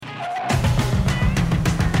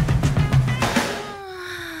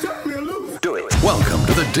Welcome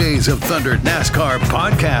to the Days of Thunder NASCAR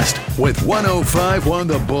podcast with 105.1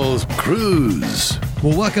 The Bulls Cruise.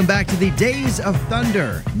 Well, welcome back to the Days of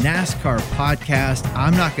Thunder NASCAR podcast.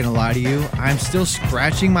 I'm not going to lie to you. I'm still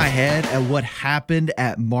scratching my head at what happened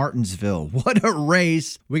at Martinsville. What a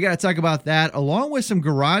race. We got to talk about that along with some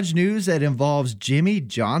garage news that involves Jimmie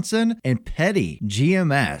Johnson and Petty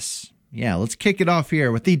GMS. Yeah, let's kick it off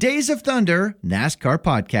here with the Days of Thunder NASCAR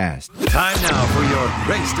podcast. Time now for your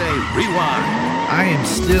Race Day Rewind. I am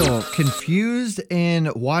still confused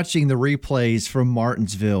in watching the replays from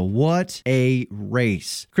Martinsville. What a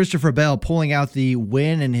race. Christopher Bell pulling out the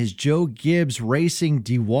win in his Joe Gibbs Racing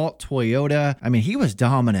DeWalt Toyota. I mean, he was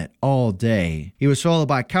dominant all day. He was followed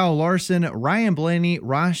by Kyle Larson, Ryan Blaney,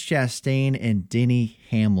 Ross Chastain, and Denny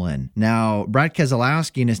Hamlin. Now, Brad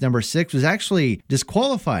Keselowski in his number 6 was actually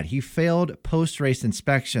disqualified. He failed post-race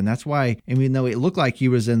inspection. That's why, even though it looked like he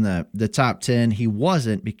was in the top 10, he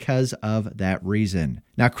wasn't because of that reason.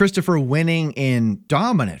 Now, Christopher winning in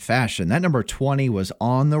dominant fashion. That number 20 was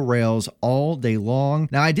on the rails all day long.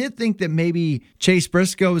 Now, I did think that maybe Chase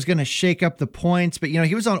Briscoe was going to shake up the points, but,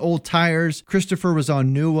 he was on old tires. Christopher was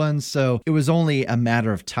on new ones, so it was only a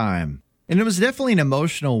matter of time. And it was definitely an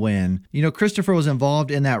emotional win. Christopher was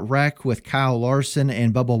involved in that wreck with Kyle Larson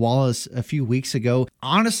and Bubba Wallace a few weeks ago.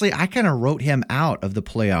 Honestly, I kind of wrote him out of the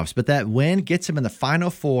playoffs, but that win gets him in the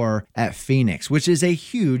Final Four at Phoenix, which is a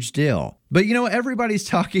huge deal. But everybody's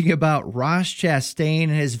talking about Ross Chastain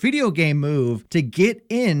and his video game move to get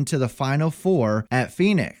into the Final Four at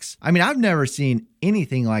Phoenix. I mean, I've never seen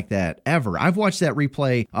anything like that ever. I've watched that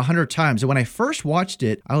replay 100 times. And when I first watched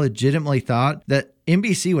it, I legitimately thought that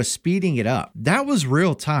NBC was speeding it up. That was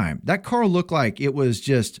real time. That car looked like it was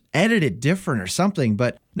just edited different or something.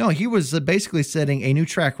 But no, he was basically setting a new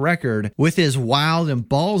track record with his wild and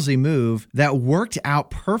ballsy move that worked out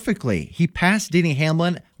perfectly. He passed Denny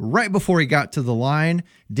Hamlin right before he got to the line.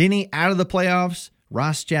 Denny out of the playoffs.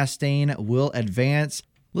 Ross Chastain will advance.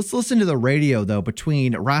 Let's listen to the radio, though,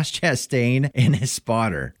 between Ross Chastain and his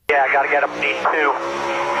spotter. Yeah, I got to get him. Need two.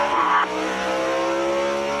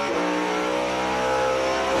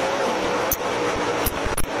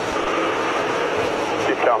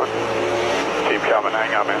 Keep coming. Keep coming.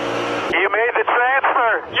 Hang on, man. You made the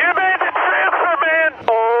transfer. You made the transfer, man.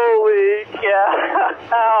 Holy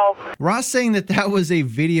cow. Ross saying that was a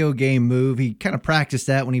video game move. He kind of practiced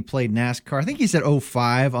that when he played NASCAR. I think he said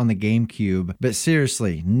 05 on the GameCube. But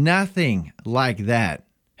seriously, nothing like that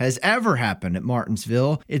has ever happened at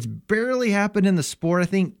Martinsville. It's barely happened in the sport. I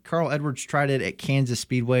think Carl Edwards tried it at Kansas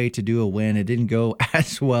Speedway to do a win. It didn't go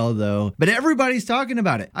as well, though. But everybody's talking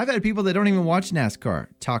about it. I've had people that don't even watch NASCAR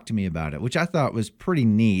talk to me about it, which I thought was pretty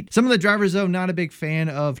neat. Some of the drivers, though, not a big fan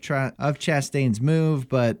of Chastain's move,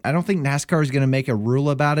 but I don't think NASCAR is going to make a rule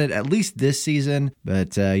about it, at least this season.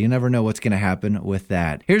 But you never know what's going to happen with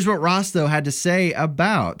that. Here's what Ross, though, had to say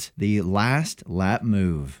about the last lap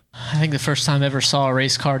move. I think the first time I ever saw a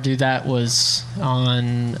race car do that was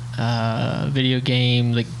on a video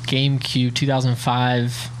game, the GameCube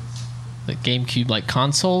 2005, the GameCube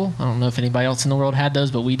console. I don't know if anybody else in the world had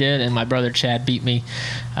those, but we did, and my brother Chad beat me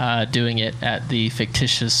doing it at the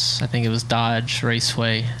fictitious, I think it was Dodge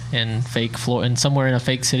Raceway in somewhere in a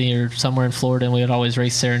fake city or somewhere in Florida, and we would always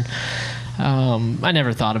race there. And I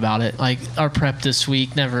never thought about it. Our prep this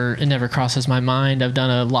week, it never crosses my mind. I've done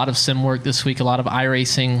a lot of sim work this week, a lot of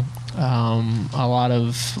iRacing, a lot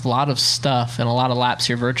of stuff, and a lot of laps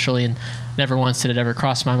here virtually, and never once did it ever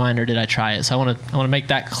cross my mind, or did I try it. So I want to make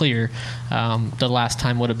that clear. The last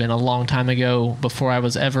time would have been a long time ago, before I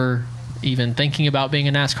was ever even thinking about being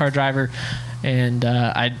a NASCAR driver, and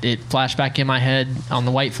it flashed back in my head on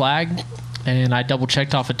the white flag, and I double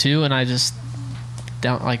checked off of 2, and I just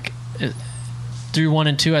through 1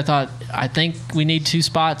 and 2, I think we need 2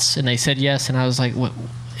 spots, and they said yes, and I was like, what,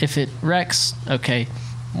 if it wrecks, okay,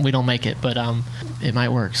 we don't make it, but it might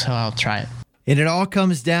work, so I'll try it. And it all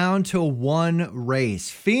comes down to one race.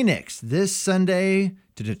 Phoenix this Sunday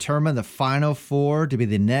to determine the Final Four to be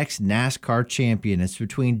the next NASCAR champion. It's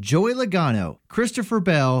between Joey Logano, Christopher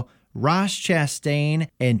Bell, Ross Chastain,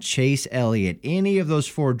 and Chase Elliott. Any of those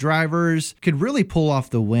 4 drivers could really pull off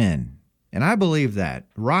the win. And I believe that.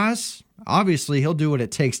 Ross, obviously, he'll do what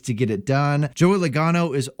it takes to get it done. Joey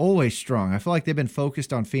Logano is always strong. I feel like they've been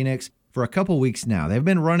focused on Phoenix for a couple weeks now. They've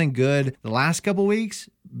been running good the last couple weeks,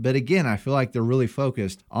 but again, I feel like they're really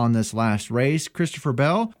focused on this last race. Christopher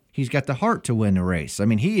Bell, he's got the heart to win a race. I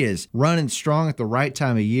mean, he is running strong at the right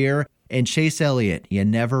time of year. And Chase Elliott, you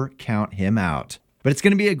never count him out. But it's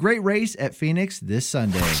going to be a great race at Phoenix this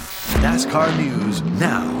Sunday. NASCAR news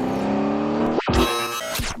now.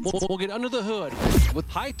 We'll get under the hood with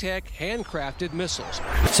high-tech, handcrafted missiles.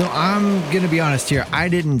 So I'm going to be honest here. I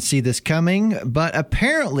didn't see this coming, but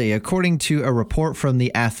apparently, according to a report from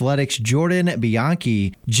The Athletic's Jordan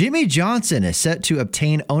Bianchi, Jimmie Johnson is set to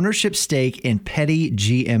obtain ownership stake in Petty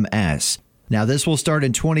GMS. Now, this will start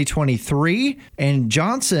in 2023, and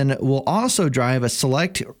Johnson will also drive a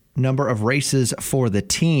select number of races for the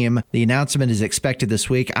team. The announcement is expected this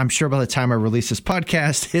week. I'm sure by the time I release this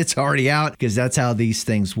podcast, it's already out because that's how these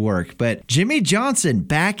things work. But Jimmie Johnson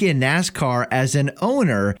back in NASCAR as an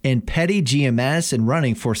owner in Petty GMS and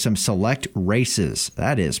running for some select races.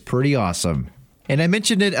 That is pretty awesome. And I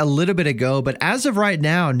mentioned it a little bit ago, but as of right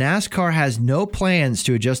now, NASCAR has no plans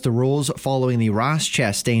to adjust the rules following the Ross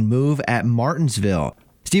Chastain move at Martinsville.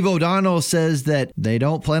 Steve O'Donnell says that they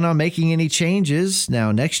don't plan on making any changes.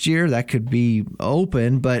 Now, next year, that could be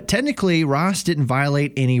open, but technically, Ross didn't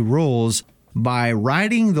violate any rules by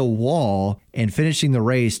riding the wall and finishing the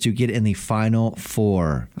race to get in the final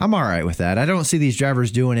four. I'm all right with that. I don't see these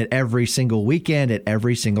drivers doing it every single weekend at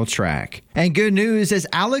every single track. And good news is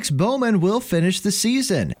Alex Bowman will finish the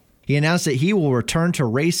season. He announced that he will return to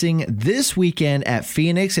racing this weekend at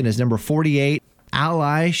Phoenix in his number 48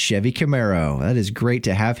 Ally Chevy Camaro. That is great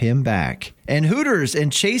to have him back. And Hooters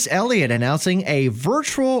and Chase Elliott announcing a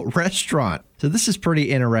virtual restaurant. So this is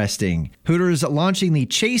pretty interesting. Hooters launching the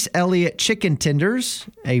Chase Elliott Chicken Tenders,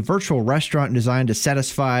 a virtual restaurant designed to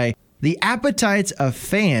satisfy the appetites of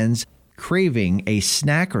fans craving a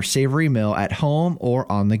snack or savory meal at home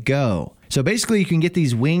or on the go. So basically, you can get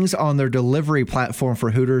these wings on their delivery platform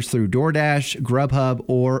for Hooters through DoorDash, Grubhub,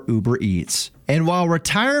 or Uber Eats. And while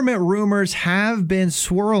retirement rumors have been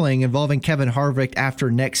swirling involving Kevin Harvick after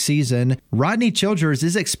next season, Rodney Childers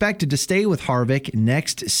is expected to stay with Harvick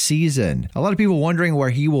next season. A lot of people wondering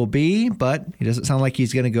where he will be, but it doesn't sound like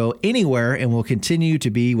he's going to go anywhere and will continue to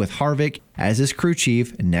be with Harvick as his crew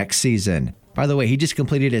chief next season. By the way, he just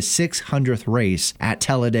completed his 600th race at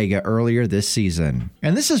Talladega earlier this season.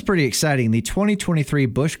 And this is pretty exciting. The 2023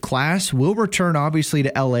 Busch Class will return obviously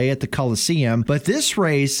to LA at the Coliseum, but this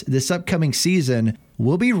race, this upcoming season,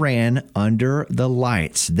 will be ran under the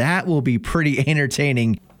lights. That will be pretty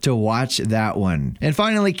entertaining to watch that one. And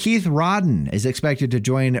finally, Keith Rodden is expected to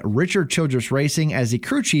join Richard Childress Racing as the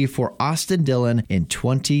crew chief for Austin Dillon in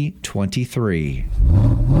 2023.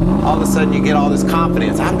 All of a sudden you get all this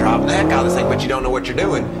confidence. I'm driving the heck out of this thing, but you don't know what you're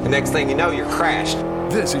doing. The next thing you know, you're crashed.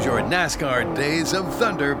 This is your NASCAR Days of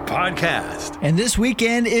Thunder podcast. And this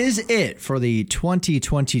weekend is it for the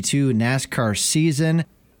 2022 NASCAR season.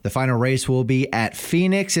 The final race will be at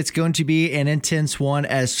Phoenix. It's going to be an intense one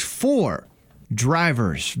as 4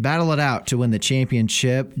 drivers battle it out to win the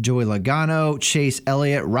championship. Joey Logano, Chase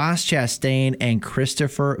Elliott, Ross Chastain, and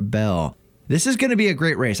Christopher Bell. This is going to be a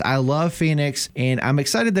great race. I love Phoenix, and I'm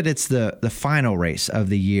excited that it's the final race of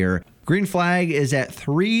the year. Green Flag is at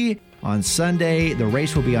 3 on Sunday. The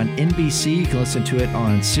race will be on NBC. You can listen to it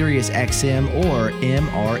on Sirius XM or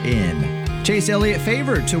MRN. Chase Elliott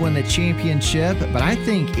favored to win the championship, but I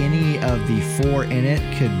think any of the 4 in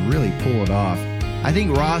it could really pull it off. I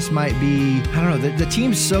think Ross might be, I don't know, the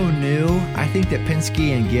team's so new. I think that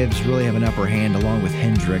Penske and Gibbs really have an upper hand along with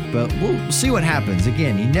Hendrick, but we'll see what happens.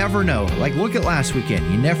 Again, you never know. Like, look at last weekend.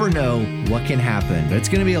 You never know what can happen. But it's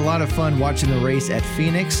going to be a lot of fun watching the race at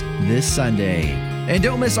Phoenix this Sunday. And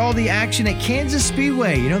don't miss all the action at Kansas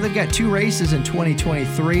Speedway. You know, they've got 2 races in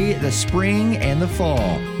 2023, the spring and the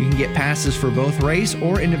fall. You can get passes for both race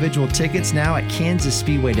or individual tickets now at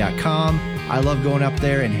kansasspeedway.com. I love going up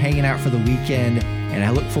there and hanging out for the weekend, and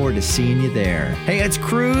I look forward to seeing you there. Hey, it's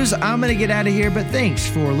Cruz. I'm going to get out of here, but thanks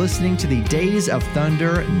for listening to the Days of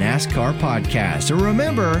Thunder NASCAR podcast. So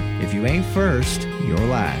remember, if you ain't first, you're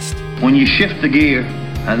last. When you shift the gear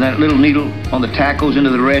and that little needle on the tack goes into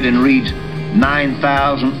the red and reads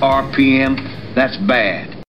 9,000 RPM, that's bad.